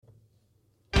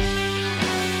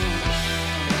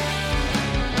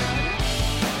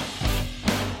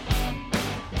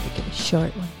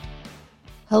short one.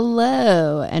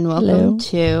 Hello, and welcome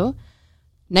to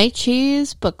Night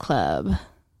Cheese Book Club.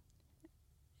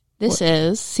 This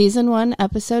is Season 1,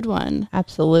 Episode 1.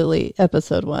 Absolutely,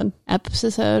 Episode 1.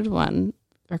 Episode 1,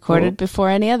 recorded before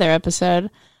any other episode.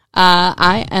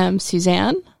 I am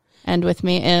Suzanne, and with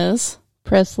me is...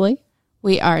 Presley.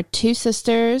 We are two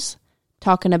sisters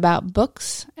talking about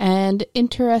books and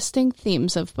interesting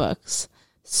themes of books.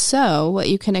 So, what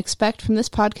you can expect from this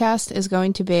podcast is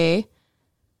going to be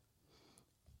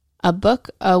a book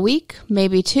a week,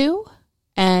 maybe two,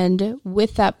 and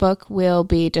with that book, we'll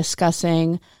be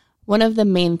discussing one of the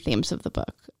main themes of the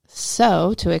book.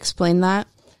 So, to explain that,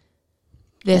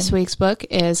 this week's book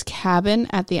is Cabin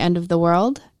at the End of the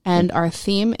World, and our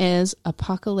theme is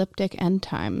Apocalyptic End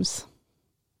Times.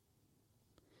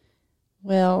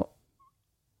 Well,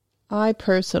 I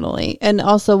personally, and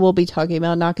also we'll be talking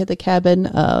about Knock at the Cabin,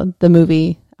 the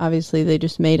movie, obviously they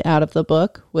just made out of the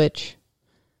book, which,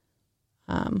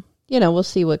 we'll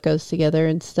see what goes together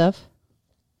and stuff.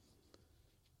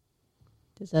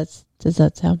 Does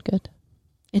that sound good?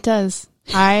 It does.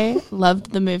 I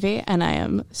loved the movie, and I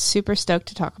am super stoked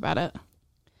to talk about it.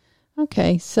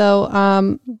 Okay,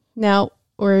 so now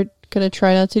we're going to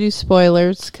try not to do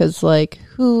spoilers, because,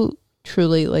 who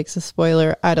truly likes a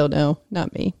spoiler? I don't know.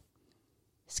 Not me.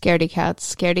 Scaredy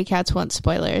cats. Scaredy cats want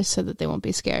spoilers so that they won't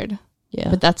be scared. Yeah.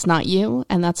 But that's not you,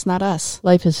 and that's not us.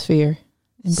 Life is fear.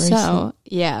 Embrace it.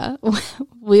 Yeah,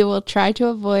 we will try to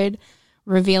avoid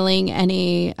revealing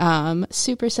any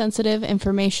super sensitive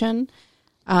information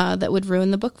that would ruin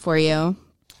the book for you.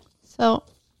 So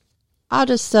I'll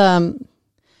just, an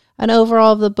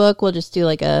overall of the book, we'll just do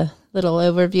a little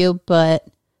overview, but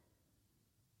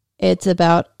it's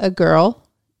about a girl,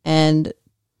 and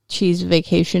she's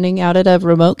vacationing out at a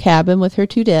remote cabin with her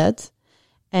two dads,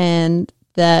 and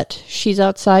that she's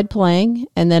outside playing,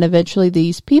 and then eventually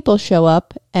these people show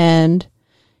up, and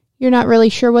you're not really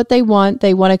sure what they want.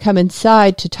 They want to come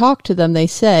inside to talk to them, they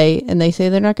say, and they say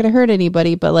they're not going to hurt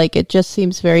anybody, but it just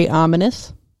seems very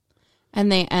ominous.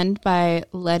 And they end by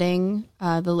letting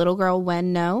the little girl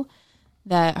Wen know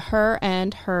that her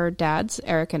and her dads,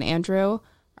 Eric and Andrew,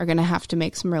 are going to have to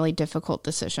make some really difficult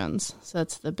decisions. So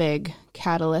that's the big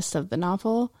catalyst of the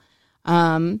novel.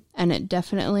 And it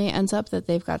definitely ends up that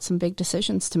they've got some big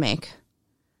decisions to make.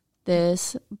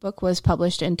 This book was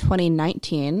published in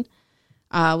 2019,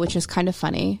 which is kind of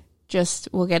funny.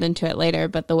 We'll get into it later,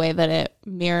 but the way that it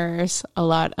mirrors a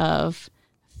lot of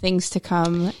things to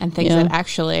come and things that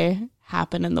actually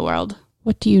happen in the world.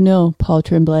 What do you know, Paul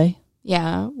Tremblay?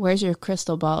 Yeah, where's your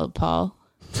crystal ball, Paul?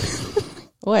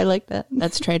 Oh, I like that.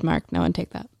 That's trademark. No one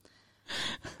take that.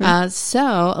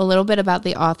 So, a little bit about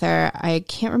the author. I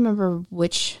can't remember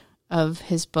which of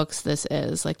his books this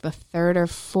is, the third or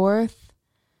fourth,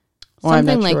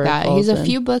 something like that. He's a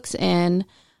few books in.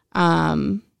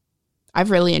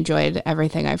 I've really enjoyed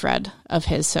everything I've read of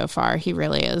his so far. He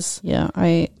really is. Yeah,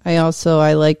 I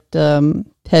liked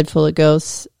Head Full of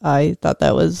Ghosts. I thought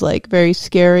that was very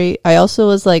scary. I also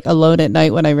was alone at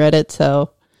night when I read it,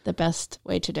 so the best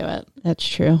way to do it. That's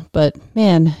true. But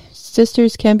man,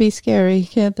 sisters can be scary,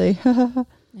 can't they?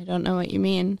 I don't know what you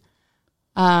mean.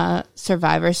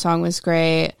 Survivor Song was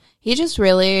great. He just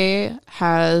really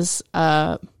has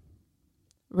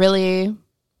really,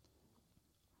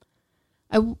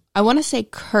 I want to say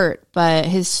curt, but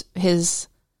his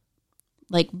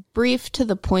brief to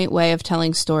the point way of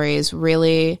telling stories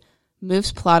really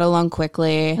moves plot along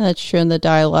quickly. That's true, and the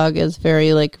dialogue is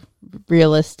very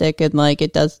realistic, and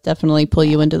it does definitely pull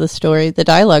you into the story. The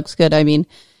dialogue's good. I mean,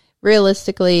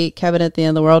 realistically, Cabin at the End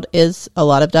of the World is a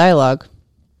lot of dialogue.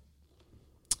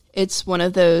 It's one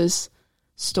of those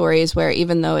stories where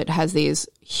even though it has these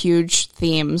huge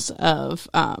themes of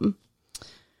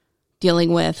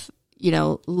dealing with,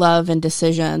 love and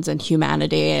decisions and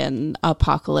humanity and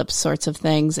apocalypse sorts of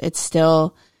things, it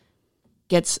still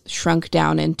gets shrunk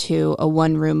down into a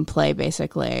one-room play,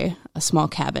 basically, a small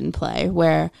cabin play,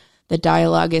 where the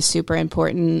dialogue is super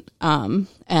important,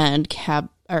 and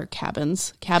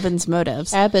cabin's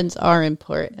motives. Cabins are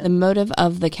important. The motive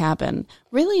of the cabin.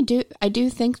 I do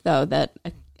think, though, that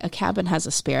a cabin has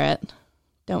a spirit,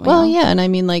 don't we? Well, yeah, and I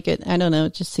mean, I don't know,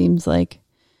 it just seems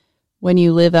when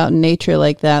you live out in nature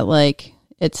like that,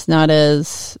 it's not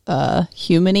as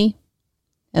human-y,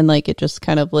 and it just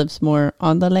kind of lives more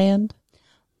on the land.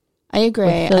 I agree,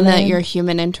 and that your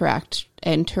human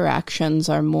interactions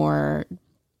are more,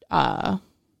 what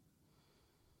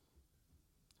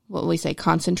we say,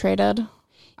 concentrated.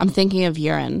 I'm thinking of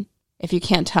urine. If you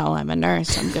can't tell, I'm a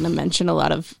nurse. I'm going to mention a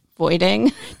lot of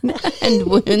voiding and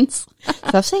wounds.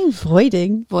 Stop saying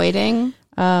voiding. Voiding.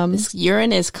 This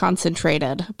urine is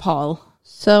concentrated, Paul.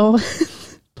 So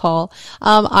Paul,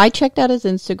 I checked out his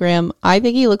Instagram. I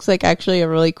think he looks like actually a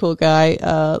really cool guy.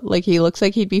 Like he looks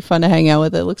like he'd be fun to hang out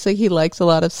with. It looks like he likes a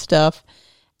lot of stuff.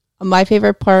 My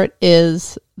favorite part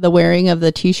is the wearing of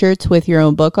the t-shirts with your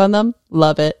own book on them.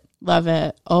 Love it. Love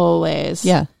it. Always.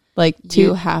 Yeah. Like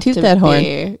you have to that horn.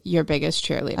 be your biggest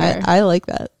cheerleader. I like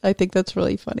that. I think that's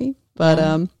really funny.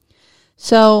 But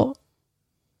so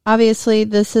obviously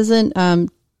this isn't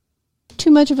too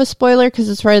much of a spoiler because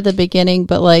it's right at the beginning,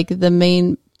 but like the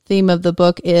main theme of the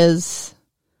book is,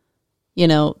 you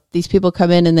know, these people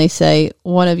come in and they say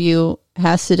one of you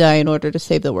has to die in order to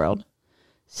save the world.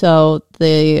 So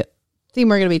the theme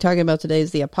we're going to be talking about today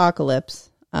is the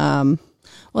apocalypse. Well,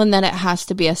 and then it has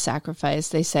to be a sacrifice.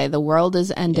 They say the world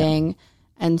is ending,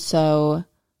 and so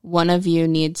one of you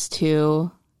needs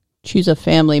to choose a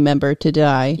family member to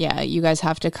die. Yeah, you guys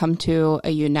have to come to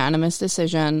a unanimous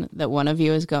decision that one of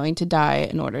you is going to die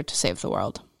in order to save the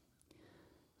world.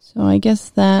 So I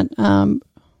guess that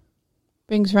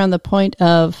brings around the point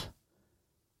of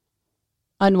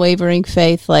unwavering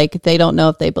faith. Like they don't know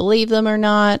if they believe them or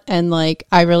not. And like,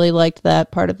 I really liked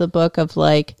that part of the book of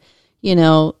like, you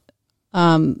know,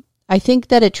 I think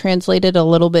that it translated a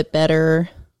little bit better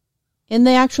in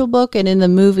the actual book and in the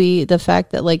movie, the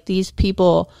fact that like these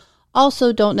people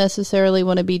also don't necessarily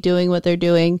want to be doing what they're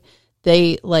doing.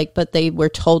 They like, but they were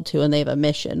told to, and they have a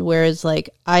mission. Whereas like,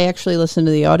 I actually listened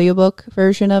to the audiobook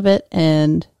version of it,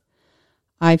 and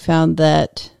I found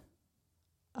that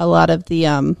a lot of the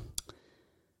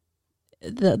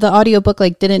audiobook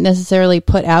like didn't necessarily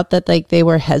put out that like they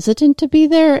were hesitant to be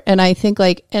there. And I think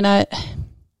like, and I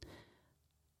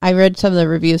read some of the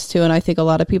reviews too, and I think a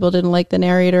lot of people didn't like the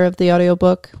narrator of the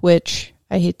audiobook, which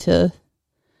I hate to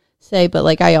say, but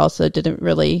like I also didn't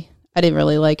really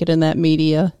like it in that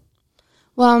media.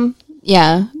 Well,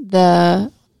 yeah,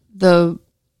 the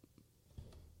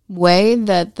way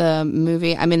that the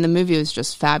movie was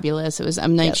just fabulous. It was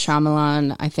M. Night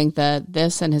Shyamalan. I think that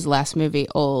this and his last movie,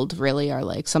 Old, really are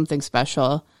like something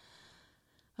special.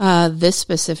 This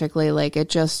specifically, like it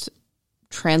just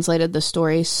translated the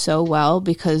story so well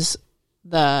because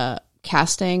the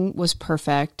casting was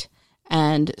perfect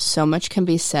and so much can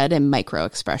be said in micro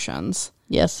expressions.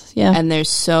 Yes, yeah. And there's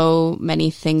so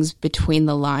many things between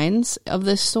the lines of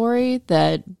this story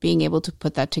that being able to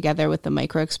put that together with the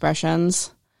micro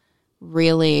expressions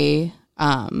really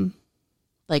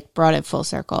like brought it full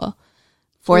circle.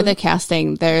 For the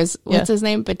casting, there's what's his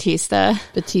name? Batista.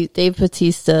 Dave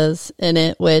Bautista's in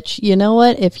it, which, you know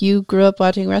what? If you grew up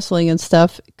watching wrestling and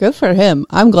stuff, good for him.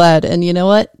 I'm glad. And you know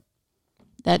what?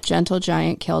 That gentle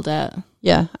giant killed it.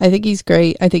 Yeah, I think he's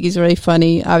great. I think he's really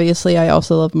funny. Obviously, I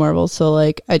also love Marvel, so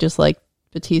like I just like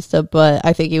Batista, but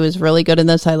I think he was really good in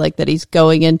this. I like that he's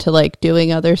going into like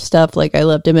doing other stuff. Like I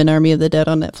loved him in Army of the Dead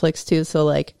on Netflix too. So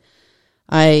like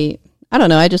I don't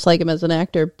know, I just like him as an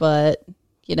actor, but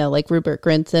you know, like Rupert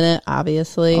Grint's in it,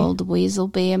 obviously. Old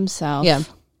Weaselby himself. Yeah.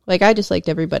 Like I just liked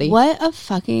everybody. What a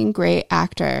fucking great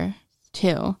actor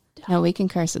too. No, we can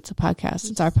curse. It's a podcast.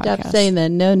 It's our podcast. Stop saying the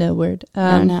no word.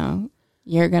 No.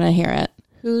 You're going to hear it.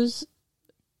 Who's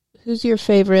your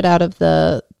favorite out of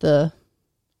the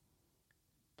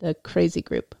crazy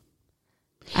group?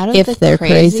 Out of if the they're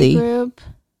crazy group,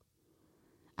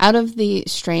 out of the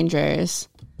strangers,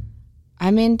 I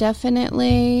mean,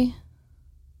 definitely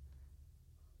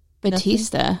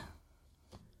Batista. Nothing?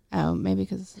 Oh, maybe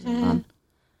because this is on.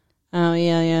 Oh,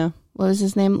 yeah. What was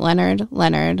his name? Leonard.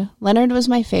 Leonard was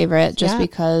my favorite just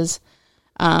because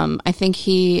I think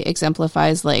he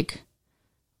exemplifies like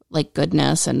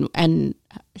goodness and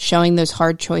showing those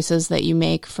hard choices that you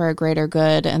make for a greater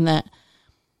good, and that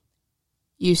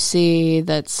you see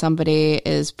that somebody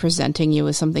is presenting you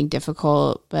with something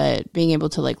difficult, but being able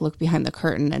to like look behind the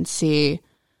curtain and see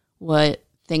what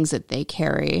things that they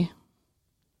carry.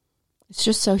 It's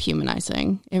just so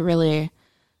humanizing.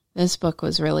 This book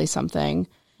was really something.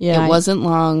 Yeah. It wasn't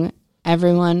long.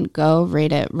 Everyone go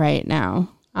read it right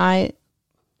now. I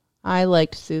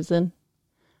liked Susan.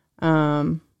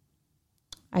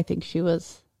 I think she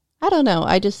was, I don't know.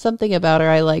 I just, something about her,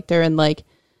 I liked her, and like,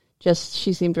 just,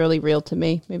 she seemed really real to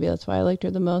me. Maybe that's why I liked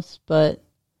her the most, but.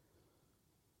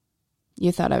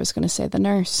 You thought I was going to say the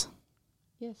nurse.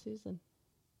 Yeah, Susan.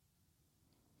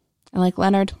 I like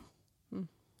Leonard.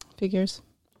 Figures.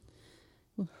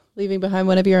 Leaving behind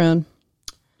one of your own.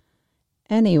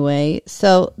 Anyway,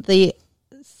 so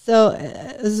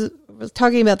was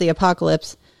talking about the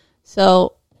apocalypse.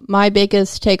 So my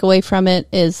biggest takeaway from it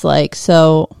is like,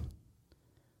 so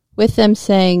with them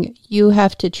saying you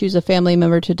have to choose a family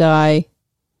member to die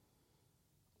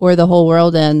or the whole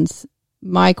world ends,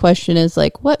 my question is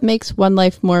like, what makes one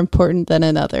life more important than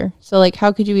another? So like,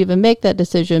 how could you even make that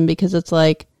decision? Because it's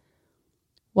like,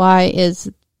 why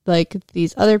is like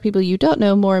these other people you don't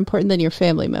know more important than your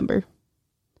family member?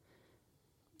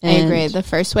 I agree. The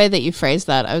first way that you phrased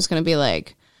that, I was going to be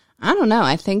like, I don't know.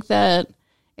 I think that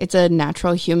it's a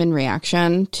natural human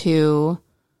reaction to,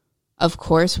 of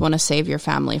course, want to save your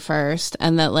family first.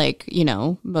 And that, like, you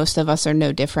know, most of us are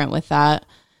no different with that.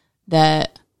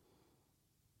 That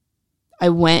I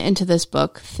went into this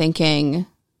book thinking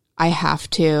I have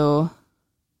to,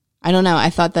 I don't know. I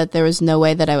thought that there was no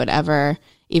way that I would ever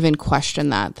even question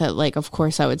that, like, of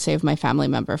course I would save my family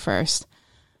member first.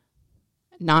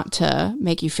 Not to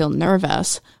make you feel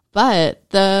nervous, but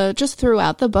just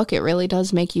throughout the book, it really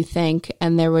does make you think.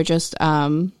 And there were just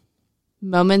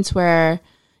moments where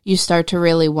you start to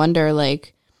really wonder,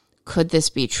 like, could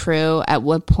this be true? At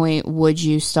what point would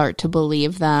you start to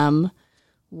believe them?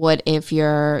 What if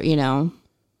you're, you know,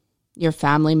 your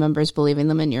family members believing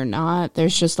them and you're not?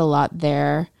 There's just a lot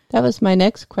there. That was my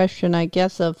next question, I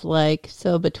guess, of like,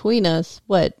 so between us,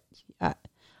 what,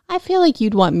 I feel like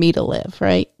you'd want me to live,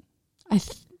 right? I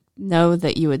know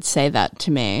that you would say that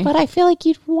to me. But I feel like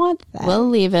you'd want that. We'll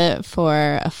leave it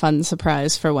for a fun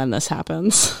surprise for when this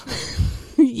happens.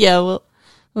 Yeah, we'll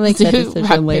make that decision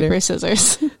rock, later. Paper,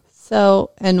 scissors.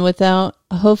 So, and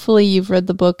hopefully you've read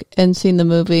the book and seen the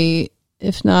movie.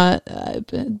 If not,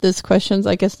 this question's,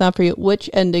 I guess, not for you. Which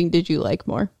ending did you like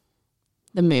more?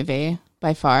 The movie,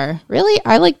 by far. Really?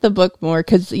 I like the book more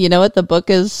because, you know what, the book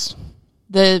is...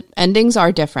 The endings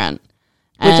are different.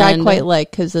 Which I quite like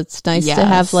because it's nice to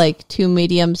have like two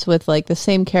mediums with like the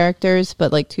same characters,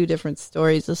 but like two different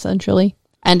stories essentially.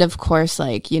 And of course,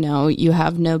 like, you know, you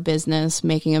have no business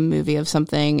making a movie of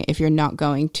something if you're not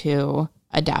going to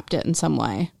adapt it in some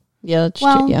way. Yeah, that's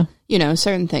true. Yeah. You know,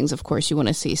 certain things, of course, you want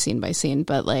to see scene by scene,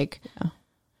 but like... Yeah.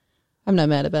 I'm not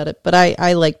mad about it, but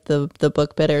I like the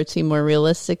book better. It seemed more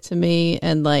realistic to me.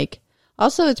 And like,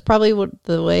 also it's probably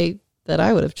the way that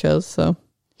I would have chose, so...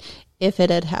 if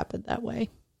it had happened that way.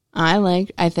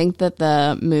 I think that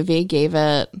the movie gave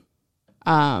it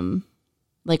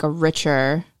like a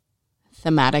richer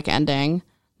thematic ending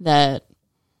that,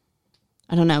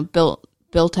 I don't know,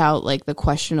 built out like the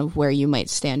question of where you might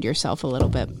stand yourself a little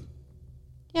bit.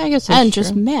 Yeah, I guess that's and true.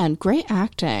 Just, man, great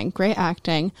acting.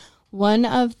 One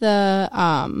of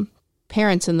the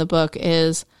parents in the book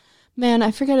is, man,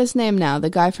 I forget his name now, the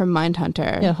guy from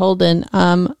Mindhunter. Yeah, Holden.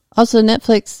 Also,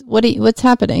 Netflix, what's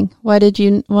happening? Why?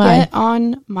 Get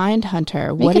on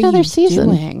Mindhunter. Make what another are you season.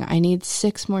 Doing? I need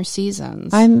 6 more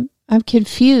seasons. I'm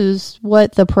confused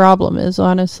what the problem is,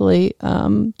 honestly.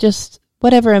 Just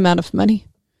whatever amount of money.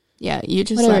 Yeah, you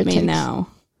just Whatever let me takes. know.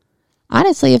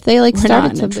 Honestly, if they like We're started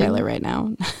not in something, a trailer right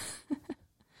now.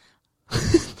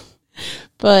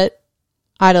 but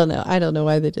I don't know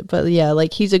why they did. But yeah,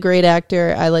 like he's a great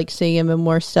actor. I like seeing him in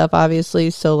more stuff, obviously.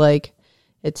 So like,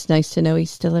 it's nice to know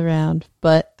he's still around.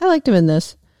 But I liked him in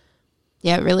this.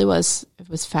 Yeah, it really was. It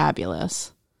was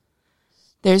fabulous.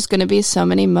 There's going to be so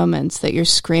many moments that you're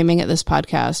screaming at this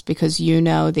podcast because you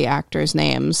know the actors'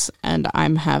 names, and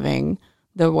I'm having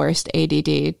the worst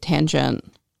ADD tangent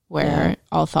where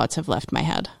all thoughts have left my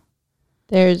head.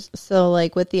 So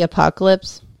like with the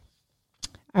Apocalypse,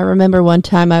 I remember one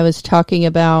time I was talking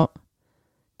about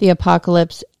the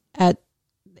Apocalypse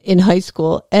in high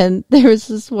school, and there was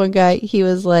this one guy, he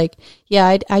was like,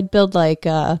 yeah, I'd build like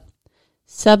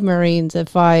submarines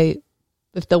if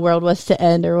the world was to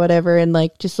end or whatever, and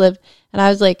like just live. And I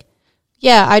was like,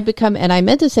 yeah, I'd become, and I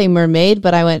meant to say mermaid,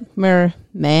 but I went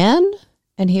merman.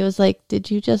 And he was like, did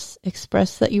you just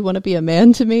express that you want to be a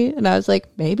man to me? And I was like,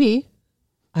 maybe.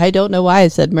 I don't know why I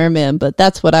said merman, but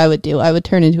that's what I would do. I would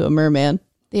turn into a merman.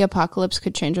 The apocalypse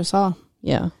could change us all.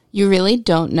 Yeah. You really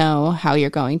don't know how you're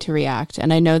going to react.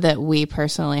 And I know that we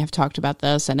personally have talked about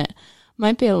this, and it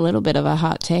might be a little bit of a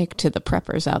hot take to the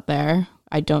preppers out there.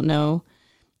 I don't know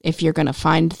if you're going to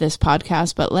find this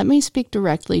podcast, but let me speak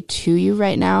directly to you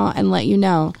right now and let you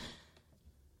know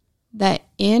that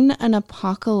in an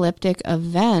apocalyptic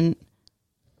event,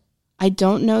 I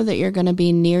don't know that you're going to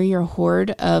be near your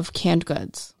hoard of canned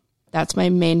goods. That's my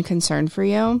main concern for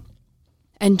you.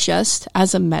 And just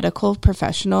as a medical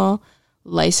professional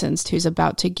licensed who's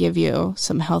about to give you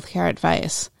some healthcare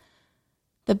advice,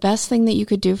 the best thing that you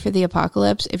could do for the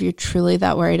apocalypse, if you're truly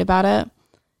that worried about it,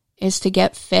 is to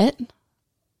get fit.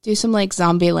 Do some like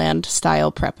Zombieland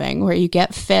style prepping where you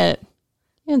get fit.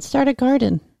 And start a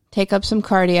garden. Take up some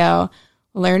cardio.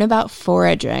 Learn about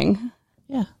foraging.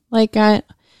 Yeah.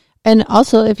 And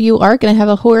also if you are going to have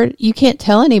a hoard, you can't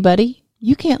tell anybody.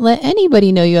 You can't let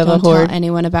anybody know you have a hoard. Don't tell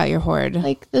anyone about your hoard.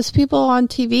 Like, there's people on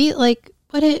TV, like,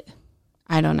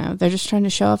 I don't know. They're just trying to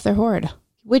show off their hoard.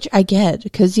 Which I get,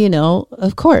 because,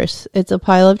 of course, it's a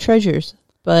pile of treasures.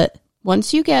 But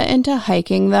once you get into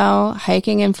hiking, though,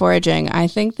 hiking and foraging, I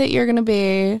think that you're going to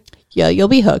be... Yeah, you'll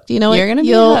be hooked. You're going to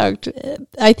be hooked.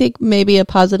 I think maybe a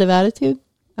positive attitude.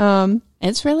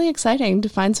 It's really exciting to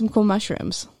find some cool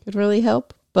mushrooms. Could really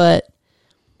help. But,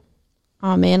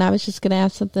 oh, man, I was just going to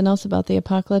ask something else about the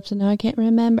apocalypse, and now I can't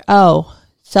remember. Oh,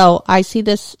 so I see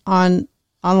this online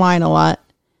a lot.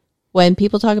 When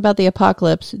people talk about the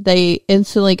apocalypse, they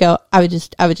instantly go, I would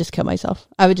just kill myself.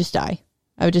 I would just die.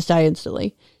 I would just die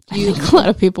instantly. I think a lot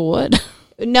of people would.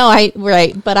 No,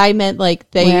 right. But I meant like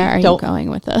Where are you going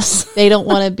with this? They don't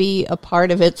want to be a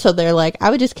part of it. So they're like, I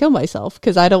would just kill myself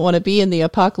because I don't want to be in the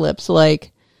apocalypse.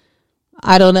 Like,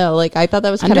 I don't know. Like, I thought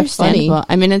that was kind of funny.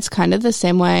 I mean, it's kind of the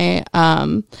same way.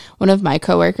 One of my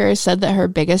coworkers said that her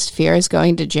biggest fear is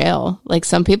going to jail. Like,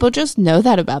 some people just know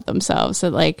that about themselves.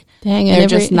 That like, they're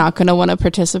just not going to want to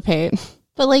participate.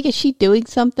 But like, is she doing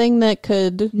something that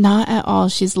could? Not at all.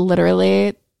 She's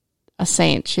literally a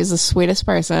saint. She's the sweetest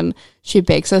person. She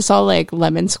bakes us all like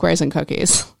lemon squares and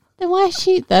cookies. Then why is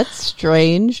she? That's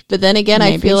strange. But then again,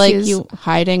 maybe I feel like you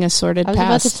hiding a sordid past. I was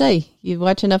about to say, you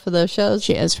watch enough of those shows.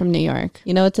 She is from New York.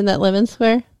 You know what's in that lemon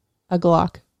square? A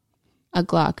Glock. A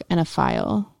Glock and a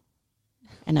file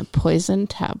and a poison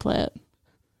tablet.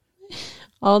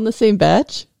 All in the same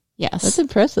batch? Yes. That's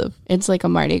impressive. It's like a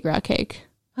Mardi Gras cake.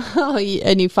 Oh,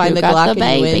 and you find the Glock the and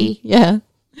baby. You win. Yeah.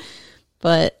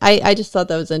 But I just thought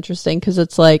that was interesting because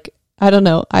it's like, I don't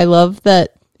know. I love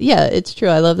that. Yeah, it's true.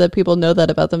 I love that people know that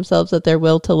about themselves, that their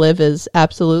will to live is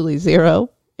absolutely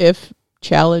zero if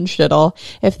challenged at all.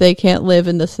 If they can't live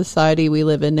in the society we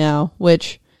live in now,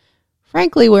 which,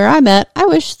 frankly, where I'm at, I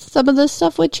wish some of this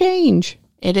stuff would change.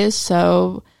 It is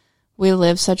so, we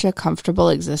live such a comfortable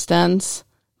existence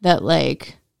that,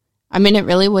 like, I mean, it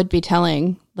really would be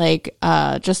telling. Like,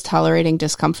 just tolerating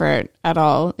discomfort at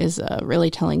all is a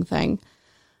really telling thing.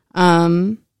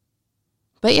 But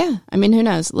yeah, I mean, who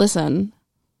knows? Listen,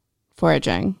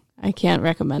 foraging. I can't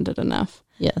recommend it enough.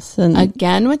 Yes. And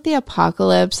again, with the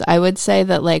apocalypse, I would say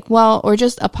that like, well, or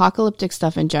just apocalyptic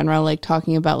stuff in general, like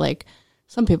talking about like,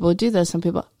 some people would do this, some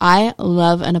people, I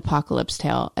love an apocalypse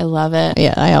tale. I love it.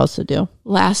 Yeah, I also do.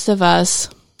 Last of Us,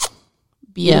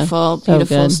 beautiful, yeah,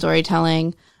 beautiful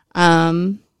storytelling.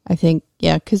 I think,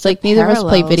 yeah, because like neither of us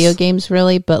play video games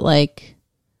really, but like,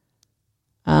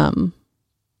 from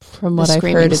what I've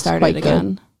heard, it's quite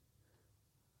again.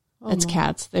 Good. It's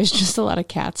cats. There's just a lot of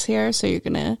cats here, so you're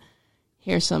gonna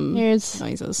hear some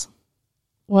noises.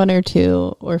 1 or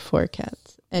 2 or 4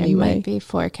 cats. Anyway, there might be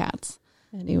 4 cats.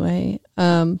 Anyway,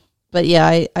 but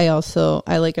yeah,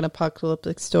 I like an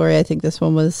apocalyptic story. I think this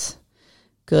one was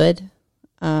good.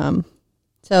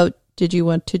 So did you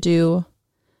want to do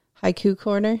Haiku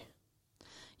Corner?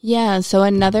 Yeah, so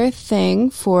another thing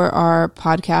for our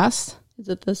podcast. Is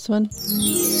it this one?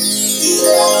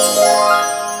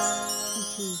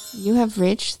 You have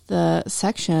reached the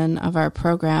section of our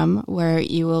program where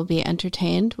you will be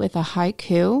entertained with a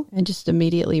haiku. And just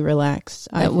immediately relaxed.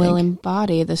 That will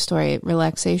embody the story.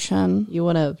 Relaxation. You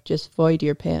want to just void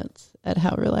your pants at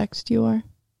how relaxed you are.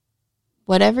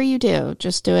 Whatever you do,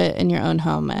 just do it in your own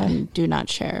home and do not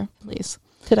share, please.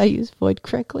 Did I use void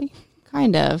correctly?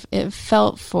 Kind of. It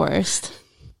felt forced.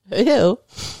 Ew.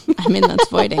 I mean, that's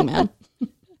voiding, man.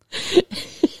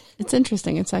 It's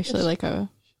interesting. It's actually like a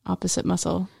opposite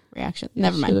muscle reaction.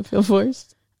 Never mind. Should it feel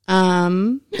forced?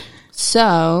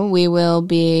 So we will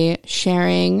be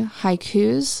sharing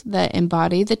haikus that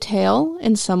embody the tale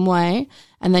in some way,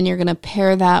 and then you're going to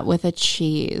pair that with a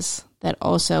cheese that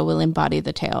also will embody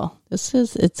the tale.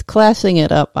 It's classing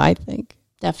it up, I think.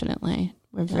 Definitely.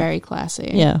 We're very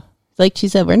classy. Yeah. Like she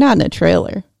said, we're not in a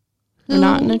trailer. We're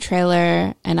not in a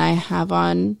trailer, and I have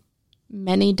on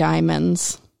many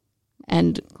diamonds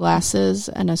and glasses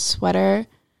and a sweater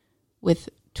with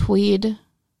tweed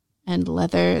and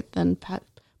leather, then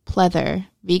pleather,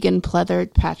 vegan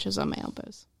pleathered patches on my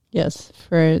elbows. Yes,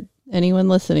 for anyone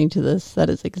listening to this,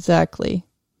 that's exactly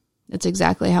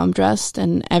how I'm dressed,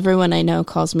 and everyone I know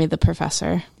calls me the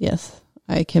professor. Yes,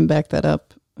 I can back that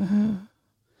up.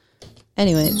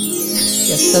 Anyway,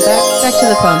 yes, so back to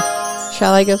the poem.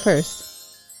 Shall I go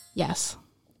first? Yes.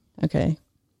 Okay.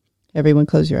 Everyone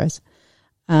close your eyes.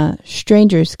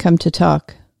 Strangers come to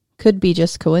talk. Could be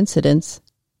just coincidence.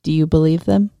 Do you believe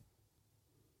them?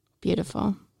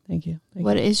 Beautiful. Thank you.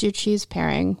 What is your cheese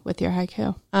pairing with your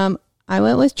haiku? I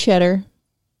went with cheddar,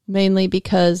 mainly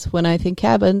because when I think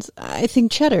cabins, I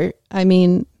think cheddar. I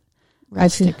mean,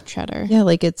 rustic cheddar. Yeah,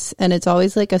 like it's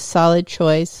always like a solid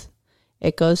choice.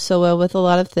 It goes so well with a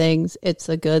lot of things. It's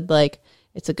a good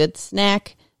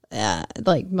snack.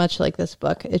 like much like this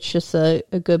book. It's just a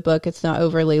good book. It's not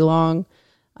overly long.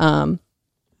 I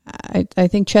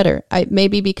think cheddar.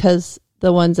 Maybe because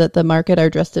the ones at the market are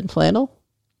dressed in flannel.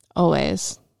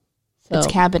 Always. So, it's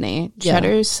cabinet.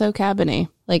 Cheddar is so cabinet.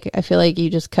 Like, I feel like you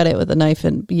just cut it with a knife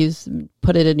and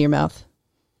put it in your mouth.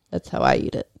 That's how I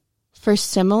eat it. For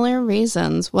similar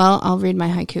reasons. Well, I'll read my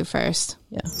haiku first.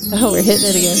 Yeah. Oh, we're hitting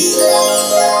it again.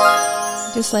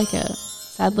 Just like it.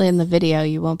 Sadly, in the video,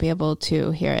 you won't be able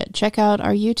to hear it. Check out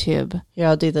our YouTube. Here,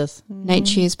 I'll do this. Night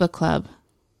Cheese Book Club.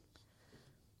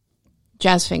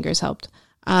 Jazz fingers helped.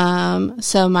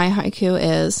 So my haiku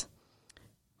is,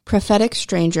 prophetic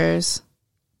strangers,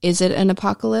 is it an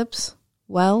apocalypse?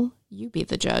 Well, you be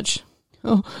the judge.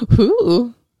 Oh,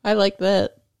 ooh, I like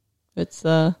that. It's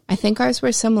I think ours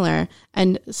were similar,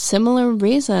 and similar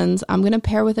reasons. I'm going to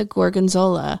pair with a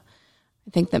gorgonzola.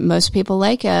 I think that most people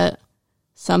like it.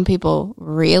 Some people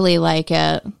really like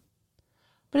it,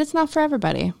 but it's not for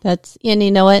everybody. And you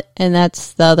know what? And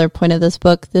that's the other point of this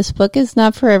book. This book is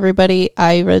not for everybody.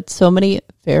 I read so many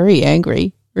very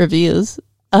angry reviews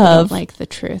of like the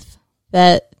truth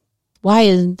that. Why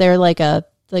isn't there like a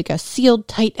sealed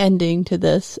tight ending to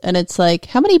this? And it's like,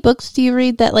 how many books do you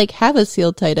read that like have a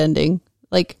sealed tight ending?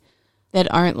 Like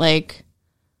that aren't like,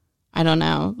 I don't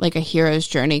know, like a hero's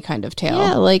journey kind of tale.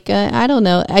 Yeah, like I don't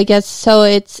know. I guess so.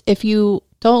 It's if you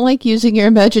don't like using your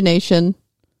imagination,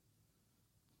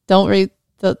 don't read.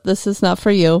 This is not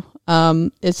for you.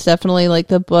 It's definitely like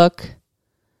the book.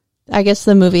 I guess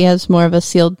the movie has more of a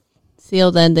sealed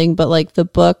ending, but like the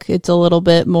book, it's a little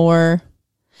bit more.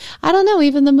 I don't know,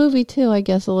 even the movie too, I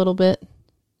guess a little bit.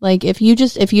 Like if you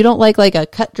don't like a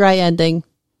cut dry ending,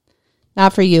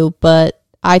 not for you, but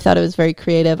I thought it was very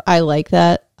creative. I like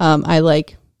that. I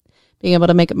like being able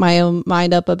to make my own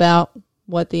mind up about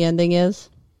what the ending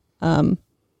is.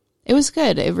 It was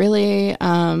good. It really,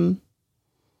 I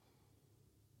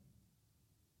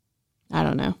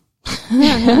don't know.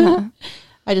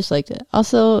 I just liked it.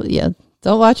 Also, yeah,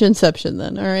 don't watch Inception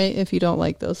then, all right? If you don't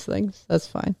like those things, that's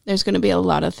fine. There's going to be a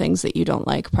lot of things that you don't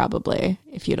like, probably,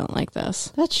 if you don't like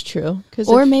this. That's true.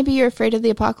 Or maybe you're afraid of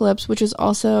the apocalypse, which is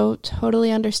also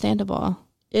totally understandable.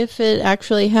 If it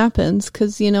actually happens,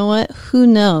 because you know what? Who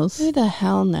knows? Who the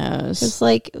hell knows? It's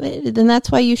like, then that's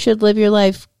why you should live your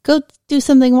life. Go do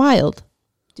something wild.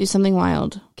 Do something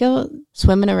wild. Go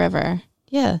swim in a river.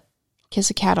 Yeah. Kiss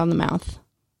a cat on the mouth.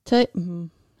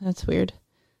 That's weird.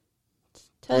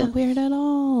 Not weird at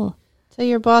all. Tell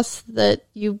your boss that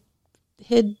you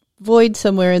hid void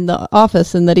somewhere in the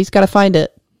office and that he's got to find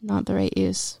it. Not the right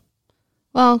use.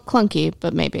 Well, clunky,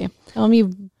 but maybe. Tell him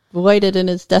you voided in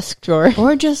his desk drawer.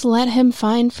 Or just let him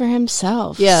find for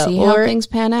himself. Yeah. See how things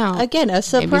pan out. Again, a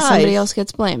surprise. Maybe somebody else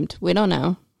gets blamed. We don't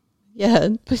know. Yeah.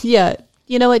 But yeah.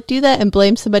 You know what? Do that and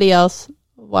blame somebody else.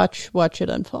 Watch it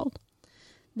unfold.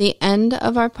 The end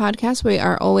of our podcast, we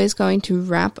are always going to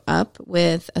wrap up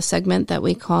with a segment that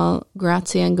we call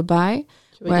Grazie and Goodbye.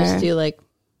 Should we just do like...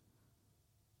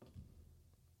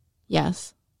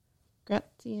 Yes.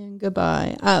 Grazie and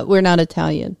goodbye. We're not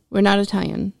Italian. We're not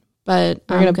Italian, but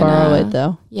we're going to borrow it,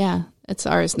 though. Yeah, it's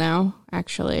ours now,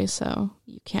 actually, so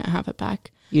you can't have it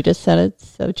back. You just said it's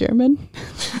so German.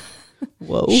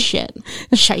 Whoa. Shit.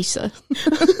 Scheisse.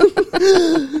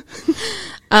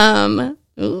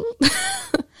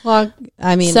 Well,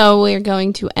 I mean, so we're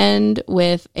going to end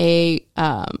with a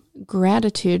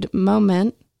gratitude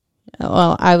moment.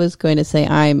 Well, I was going to say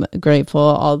I'm grateful,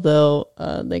 although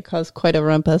they cause quite a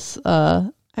rumpus.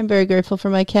 I'm very grateful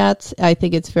for my cats. I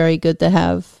think it's very good to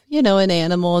have, an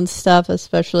animal and stuff,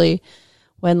 especially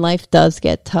when life does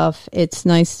get tough. It's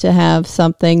nice to have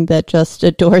something that just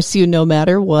adores you no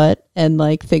matter what and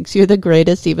thinks you're the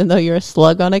greatest, even though you're a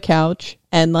slug on a couch.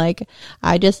 And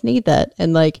I just need that.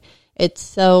 And it's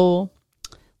so,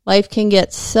 life can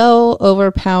get so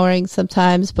overpowering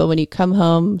sometimes, but when you come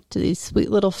home to these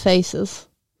sweet little faces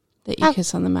that you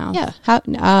kiss on the mouth. Yeah.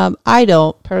 I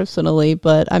don't personally,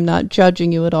 but I'm not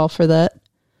judging you at all for that.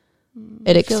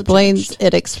 It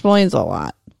explains a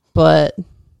lot, but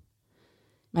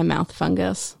my mouth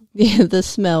fungus. Yeah, the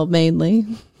smell mainly.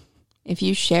 If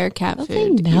you share cat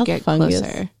food, you get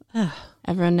closer.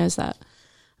 Everyone knows that.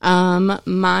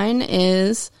 Mine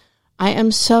is, I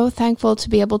am so thankful to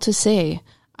be able to see.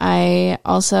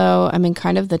 I'm in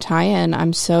kind of the tie-in.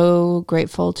 I'm so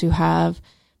grateful to have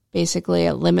basically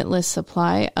a limitless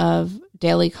supply of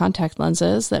daily contact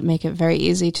lenses that make it very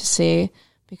easy to see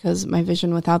because my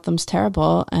vision without them is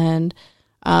terrible. And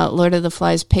Lord of the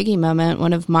Flies piggy moment,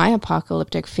 one of my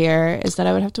apocalyptic fear is that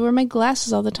I would have to wear my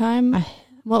glasses all the time.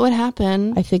 What would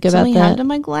happen? I think about that happened to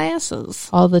my glasses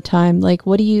all the time.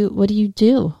 What do you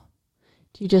do?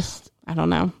 Do you just... I don't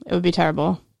know. It would be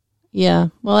terrible. Yeah.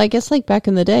 Well, I guess like back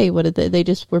in the day, what did they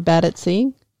just were bad at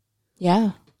seeing?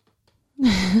 Yeah.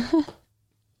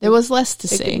 There was less to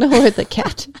see. Ignore the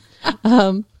cat.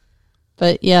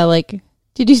 But yeah, like,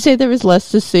 did you say there was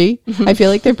less to see? I feel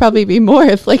like there'd probably be more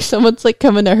if like someone's like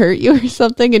coming to hurt you or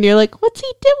something and you're like, what's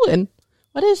he doing?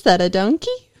 What is that, a donkey?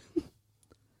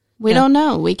 We don't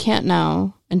know. We can't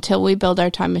know until we build our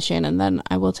time machine, and then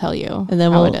I will tell you and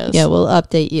then how it is. Yeah, we'll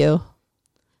update you.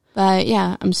 But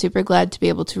yeah, I'm super glad to be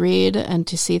able to read and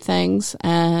to see things,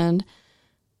 and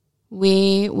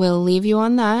we will leave you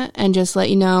on that and just let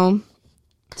you know.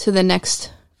 So the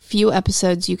next few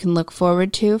episodes you can look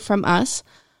forward to from us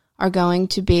are going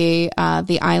to be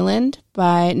The Island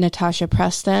by Natasha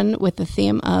Preston with the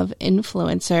theme of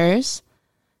influencers.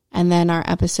 And then our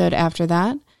episode after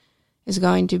that is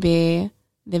going to be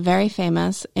the very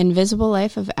famous Invisible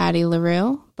Life of Addie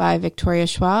LaRue by Victoria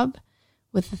Schwab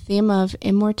with the theme of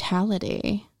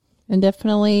immortality. And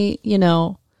definitely,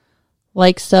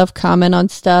 like stuff, comment on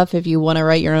stuff. If you want to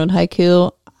write your own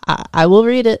haiku, I will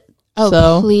read it. Oh,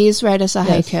 so, please write us a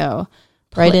haiku.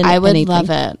 Write in I would anything. love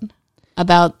it.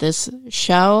 About this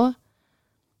show,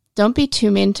 don't be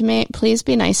too mean to me. Please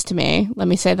be nice to me. Let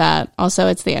me say that. Also,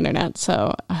 it's the internet,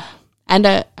 so and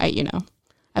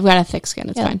I've got a thick skin.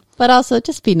 It's fine. But also,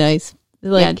 just be nice.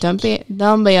 Like, yeah, don't be a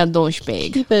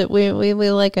douchebag. Keep it. We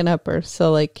like an upper,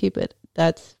 so like keep it.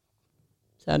 That's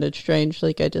sounded strange.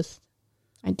 Like I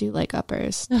do like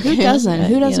uppers. Okay. Who doesn't?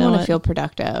 Who doesn't want to what? feel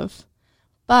productive?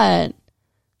 But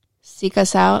seek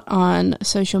us out on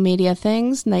social media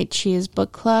things. Night Cheese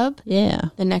Book Club. Yeah.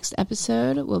 The next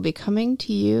episode will be coming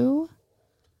to you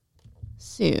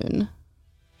soon.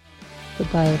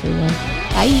 Goodbye, everyone.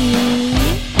 Bye.